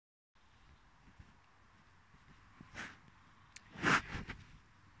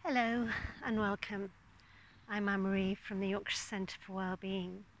Hello and welcome. I'm Anne-Marie from the Yorkshire Centre for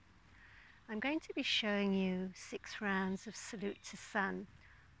Wellbeing. I'm going to be showing you 6 rounds of Salute to Sun,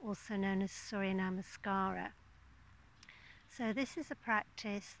 also known as Suraya Namaskar. So this is a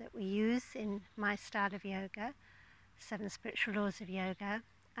practice that we use in my style of yoga, 7 spiritual laws of yoga,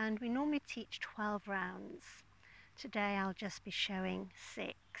 and we normally teach 12 rounds. Today I'll just be showing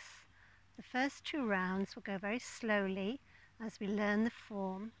 6. The first 2 rounds will go very slowly as we learn the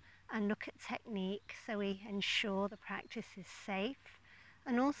form and look at technique, so we ensure the practice is safe,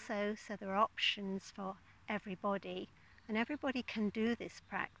 and also so there are options for everybody, and everybody can do this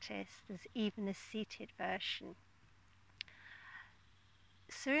practice. There's even a seated version.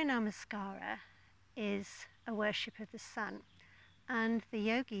 Suraya Namaskar is a worship of the sun, and the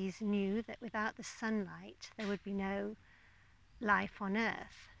yogis knew that without the sunlight there would be no life on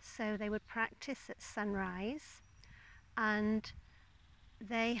earth, so they would practice at sunrise, and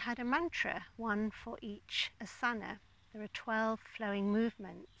they had a mantra, one for each asana. There are 12 flowing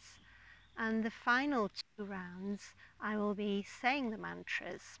movements, and the final 2 rounds I will be saying the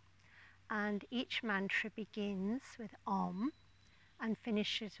mantras, and each mantra begins with Om and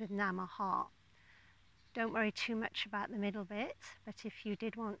finishes with Namaha. Don't worry too much about the middle bit, but if you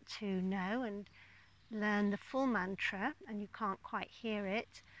did want to know and learn the full mantra and you can't quite hear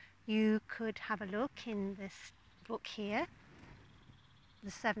it, you could have a look in this book here, the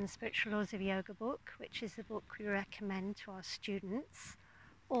 7 Spiritual Laws of Yoga book, which is the book we recommend to our students,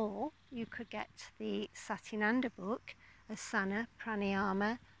 or you could get the Satyananda book, Asana,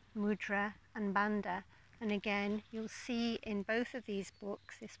 Pranayama, Mudra and Bandha. And again, you'll see in both of these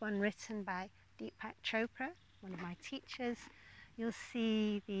books, this one written by Deepak Chopra, one of my teachers, you'll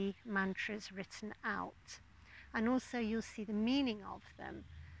see the mantras written out, and also you'll see the meaning of them.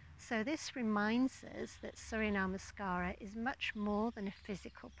 So this reminds us that Suraya Namaskar is much more than a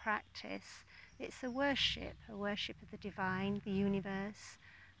physical practice. It's a worship of the divine, the universe,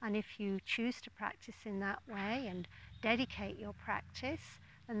 and if you choose to practice in that way and dedicate your practice,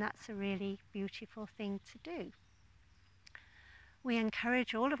 then that's a really beautiful thing to do. We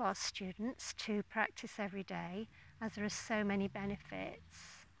encourage all of our students to practice every day, as there are so many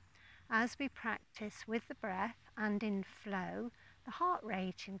benefits. As we practice with the breath and in flow, the heart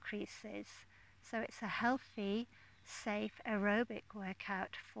rate increases. So it's a healthy, safe aerobic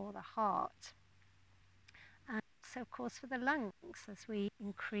workout for the heart. And also, of course, for the lungs, as we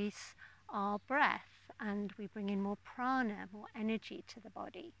increase our breath and we bring in more prana, more energy to the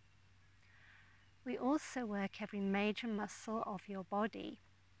body. We also work every major muscle of your body.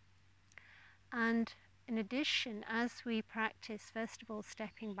 And in addition, as we practice, first of all,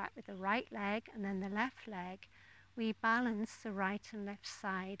 stepping back with the right leg and then the left leg, we balance the right and left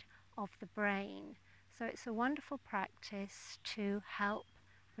side of the brain. So it's a wonderful practice to help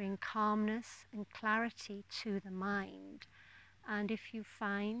bring calmness and clarity to the mind. And if you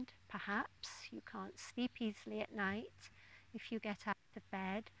find perhaps you can't sleep easily at night, if you get out of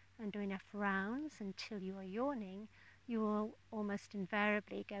bed and do enough rounds until you are yawning, you will almost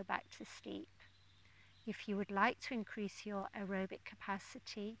invariably go back to sleep. If you would like to increase your aerobic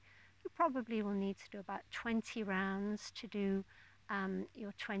capacity, you probably will need to do about 20 rounds to do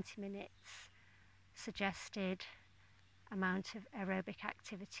your 20 minutes suggested amount of aerobic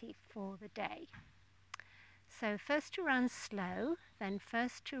activity for the day. So first 2 rounds slow, then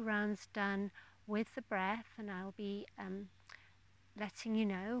first 2 rounds done with the breath, and I'll be letting you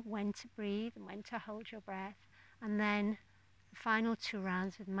know when to breathe and when to hold your breath, and then the final 2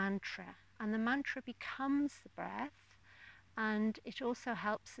 rounds with mantra. And the mantra becomes the breath, and it also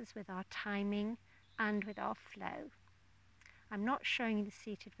helps us with our timing and with our flow. I'm not showing you the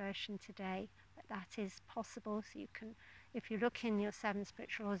seated version today, but that is possible. So you can, if you look in your 7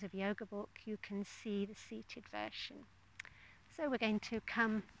 Spiritual Laws of Yoga book, you can see the seated version. So we're going to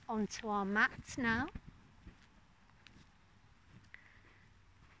come onto our mat now.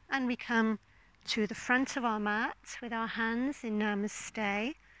 And we come to the front of our mat with our hands in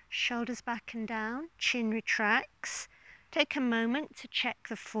Namaste, shoulders back and down, chin retracts. Take a moment to check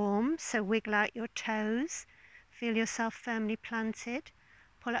the form, so wiggle out your toes, feel yourself firmly planted,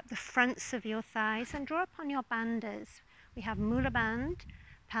 pull up the fronts of your thighs and draw upon your bandhas. We have Mula Band,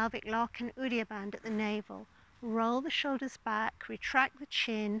 pelvic lock and Udaya Band at the navel. Roll the shoulders back, retract the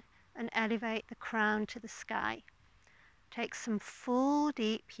chin and elevate the crown to the sky. Take some full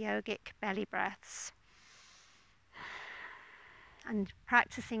deep yogic belly breaths. And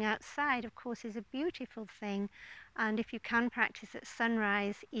practicing outside, of course, is a beautiful thing, and if you can practice at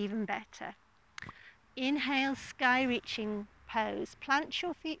sunrise, even better. Inhale, sky reaching pose. Plant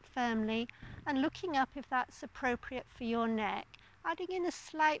your feet firmly and looking up if that's appropriate for your neck. adding in a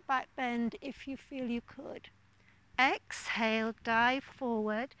slight back bend if you feel you could. Exhale, dive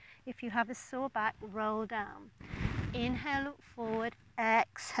forward. If you have a sore back, roll down. Inhale, look forward.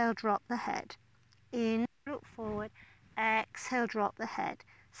 Exhale, drop the head. In, look forward. Exhale, drop the head.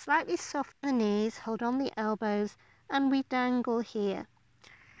 Slightly soften the knees, hold on the elbows, and we dangle here.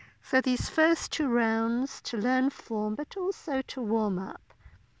 So these first 2 rounds to learn form, but also to warm up.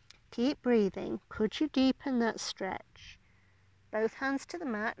 Keep breathing. Could you deepen that stretch? Both hands to the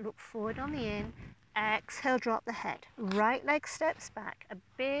mat, look forward on the in. Exhale, drop the head. Right leg steps back, a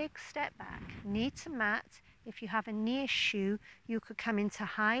big step back. Knee to mat. If you have a knee issue, you could come into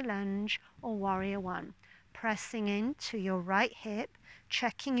high lunge or warrior 1. Pressing into your right hip,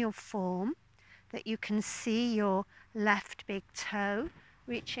 checking your form, that you can see your left big toe,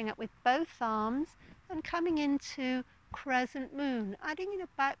 reaching up with both arms and coming into crescent moon, adding in a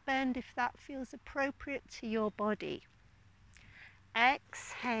back bend if that feels appropriate to your body.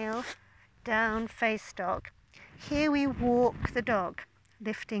 Exhale, down face dog. Here we walk the dog,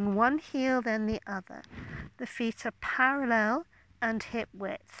 lifting one heel then the other. The feet are parallel and hip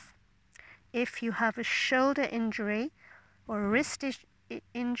width. If you have a shoulder injury or a wrist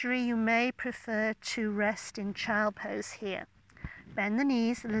injury, you may prefer to rest in child pose here. Bend the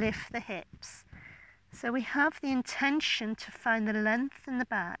knees, lift the hips. So we have the intention to find the length in the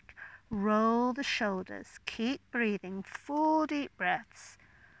back. Roll the shoulders. Keep breathing. 4 deep breaths.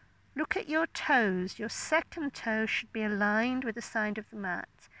 Look at your toes. Your second toe should be aligned with the side of the mat.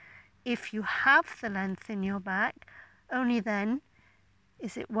 If you have the length in your back, only then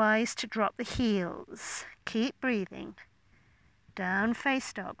is it wise to drop the heels. Keep breathing. Down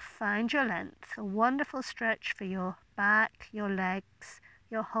face dog. Find your length. A wonderful stretch for your back, your legs,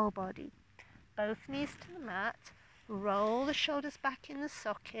 your whole body. Both knees to the mat. Roll the shoulders back in the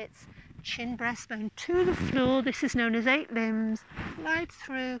sockets. Chin breastbone to the floor. This is known as 8 limbs. Glide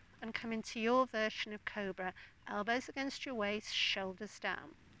through and come into your version of cobra. Elbows against your waist, shoulders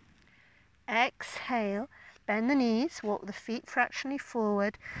down. Exhale, bend the knees, walk the feet fractionally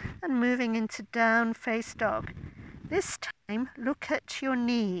forward and moving into down face dog. This time, look at your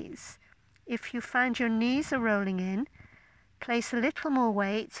knees. If you find your knees are rolling in, place a little more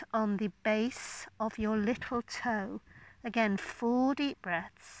weight on the base of your little toe. Again, 4 deep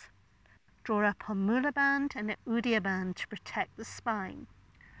breaths. Draw up on Mula Band and Uddiyana Band to protect the spine.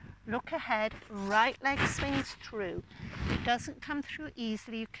 Look ahead, right leg swings through. It doesn't come through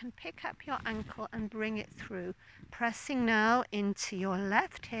easily. You can pick up your ankle and bring it through. Pressing now into your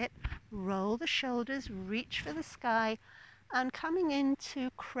left hip, roll the shoulders, reach for the sky, and coming into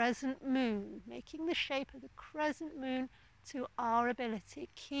crescent moon, making the shape of the crescent moon to our ability.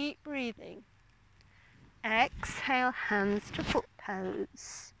 Keep breathing. Exhale, hands to foot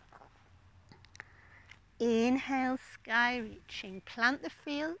pose. Inhale, sky reaching. Plant the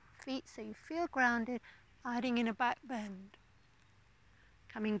feet so you feel grounded, adding in a back bend.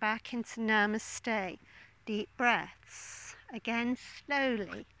 Coming back into Namaste. Deep breaths. Again,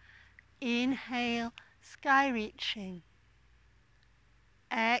 slowly. Inhale, sky reaching.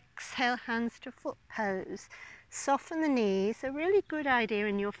 Exhale, hands to foot pose. Soften the knees. A really good idea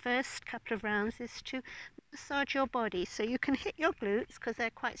in your first couple of rounds is to massage your body. So you can hit your glutes because they're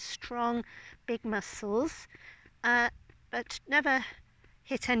quite strong, big muscles, but never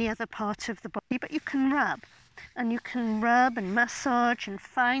hit any other part of the body. But you can rub, and you can rub and massage and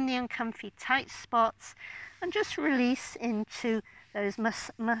find the uncomfy tight spots and just release into those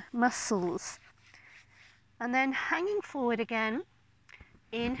muscles. And then hanging forward again.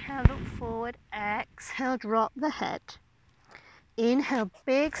 Inhale, look forward. Exhale, drop the head. Inhale,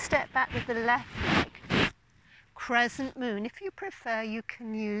 big step back with the left leg. Crescent moon. If you prefer, you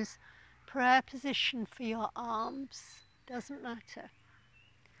can use prayer position for your arms. Doesn't matter.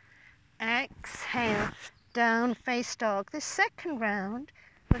 Exhale, down face dog. The second round,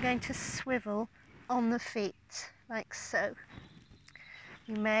 we're going to swivel on the feet, like so.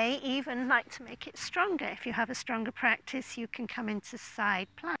 You may even like to make it stronger. If you have a stronger practice, you can come into side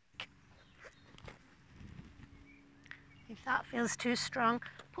plank. If that feels too strong,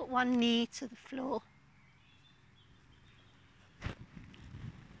 put one knee to the floor.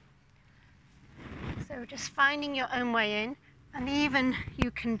 So just finding your own way in, and even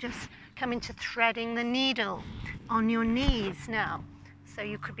you can just come into threading the needle on your knees now. So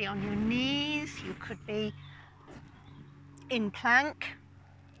you could be on your knees, you could be in plank,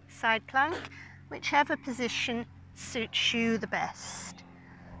 side plank, whichever position suits you the best.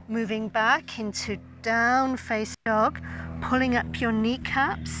 Moving back into down face dog, pulling up your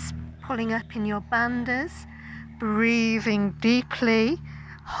kneecaps, pulling up in your bandhas, breathing deeply,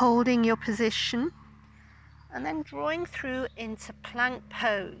 holding your position. And then drawing through into plank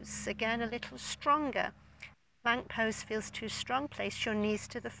pose, again a little stronger. Plank pose feels too strong, place your knees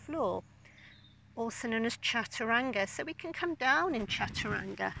to the floor, also known as chaturanga. So we can come down in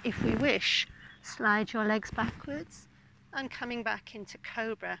chaturanga if we wish. Slide your legs backwards and coming back into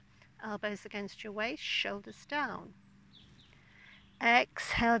cobra. Elbows against your waist, shoulders down.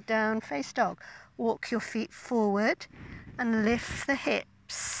 Exhale, down, face dog. Walk your feet forward and lift the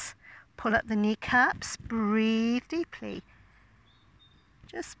hips. Pull up the kneecaps, breathe deeply.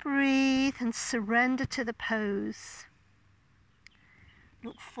 Just breathe and surrender to the pose.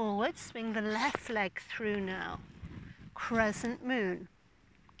 Look forward, swing the left leg through now. Crescent moon.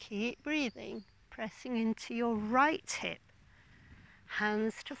 Keep breathing, pressing into your right hip.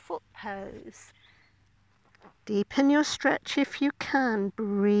 Hands to foot pose. Deepen your stretch if you can.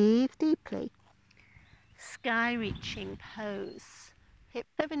 Breathe deeply. Sky reaching pose.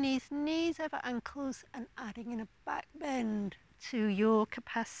 Hips over knees, knees over ankles, and adding in a back bend to your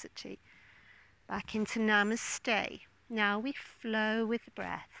capacity. Back into Namaste. Now we flow with the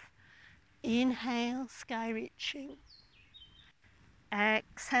breath. Inhale, sky reaching.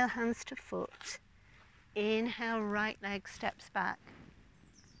 Exhale, hands to foot. Inhale, right leg steps back.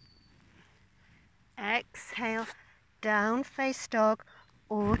 Exhale, down face dog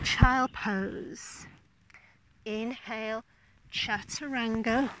or child pose. Inhale,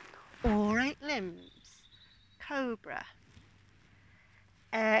 chaturanga or 8 limbs. Cobra.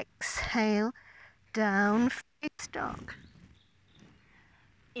 Exhale, down face dog.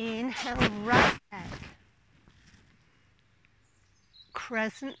 Inhale, right leg.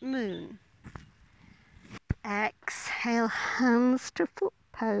 Crescent moon. Exhale, hands to foot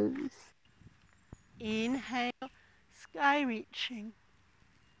pose. Inhale, sky reaching.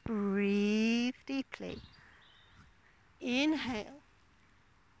 Breathe deeply. Inhale.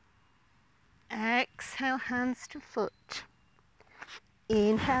 Exhale, hands to foot.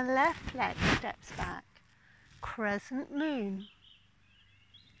 Inhale, left leg steps back. Crescent moon.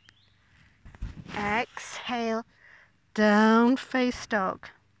 Exhale, down face dog.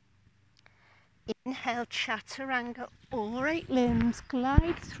 Inhale, chaturanga, all 8 limbs.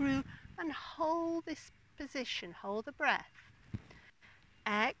 Glide through and hold this position. Hold the breath.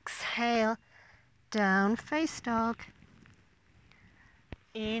 Exhale, down face dog.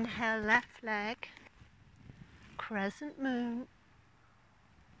 Inhale, left leg. Crescent moon.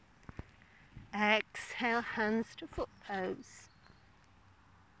 Exhale, hands to foot pose.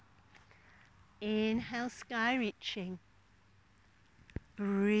 Inhale, sky reaching.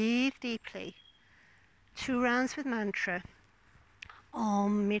 Breathe deeply. 2 rounds with mantra.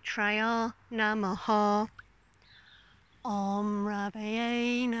 Om Mitraya Namaha. Om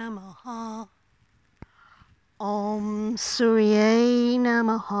Rabaya Namaha. Om Suraya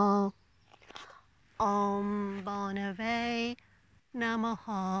Namaha. Om Bhanave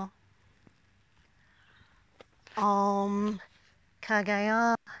Namaha. Om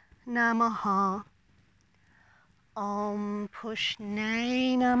Kagaya Namaha. Om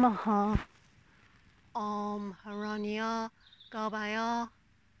Pushne Namaha. Om Haranya Gabaya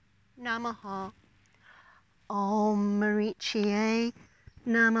Namaha. Om Marichiye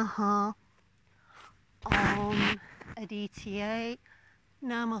Namaha. Om Aditye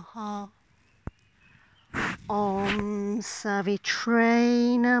Namaha. Om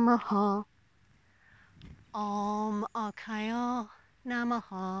Savitre Namaha. Om Akaya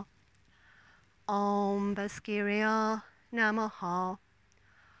Namaha. Om Baskirya Namaha.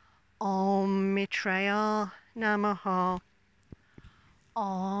 Om Mitraya Namaha.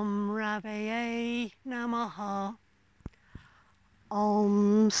 Om Ravaye Namaha.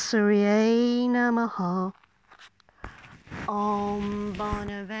 Om Surya Namaha. Om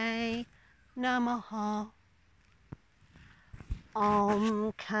Bhanave Namaha.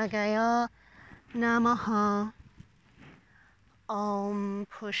 Om Kagaya Namaha. Om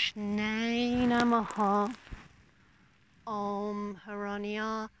Pushne Namaha. Om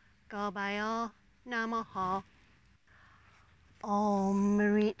Haranya Gabaya Namaha. Om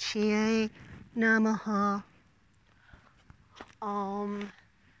Marichiye Namaha. Om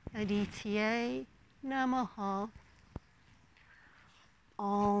Aditye Namaha.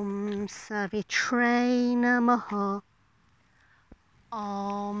 Om Savitre Namaha.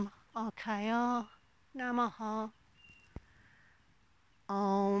 Om Akaya Namaha.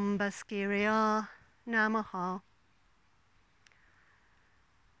 Om Baskirya Namaha.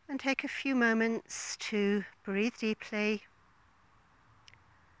 And take a few moments to breathe deeply.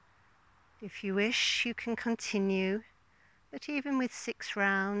 If you wish, you can continue, but even with 6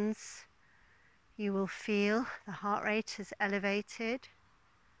 rounds, you will feel the heart rate is elevated.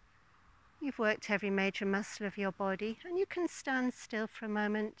 You've worked every major muscle of your body, and you can stand still for a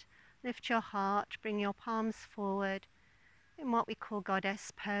moment. Lift your heart, bring your palms forward in what we call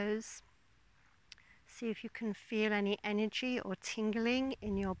goddess pose. See if you can feel any energy or tingling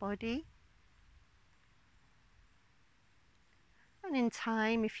in your body. And in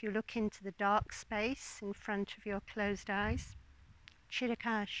time, if you look into the dark space in front of your closed eyes,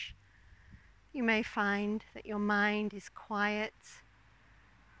 Chidakash, you may find that your mind is quiet,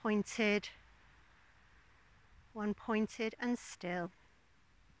 pointed, one-pointed and still.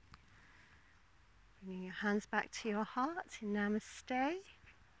 Bringing your hands back to your heart in Namaste.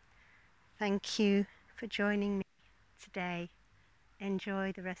 Thank you for joining me today.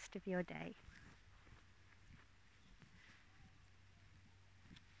 Enjoy the rest of your day.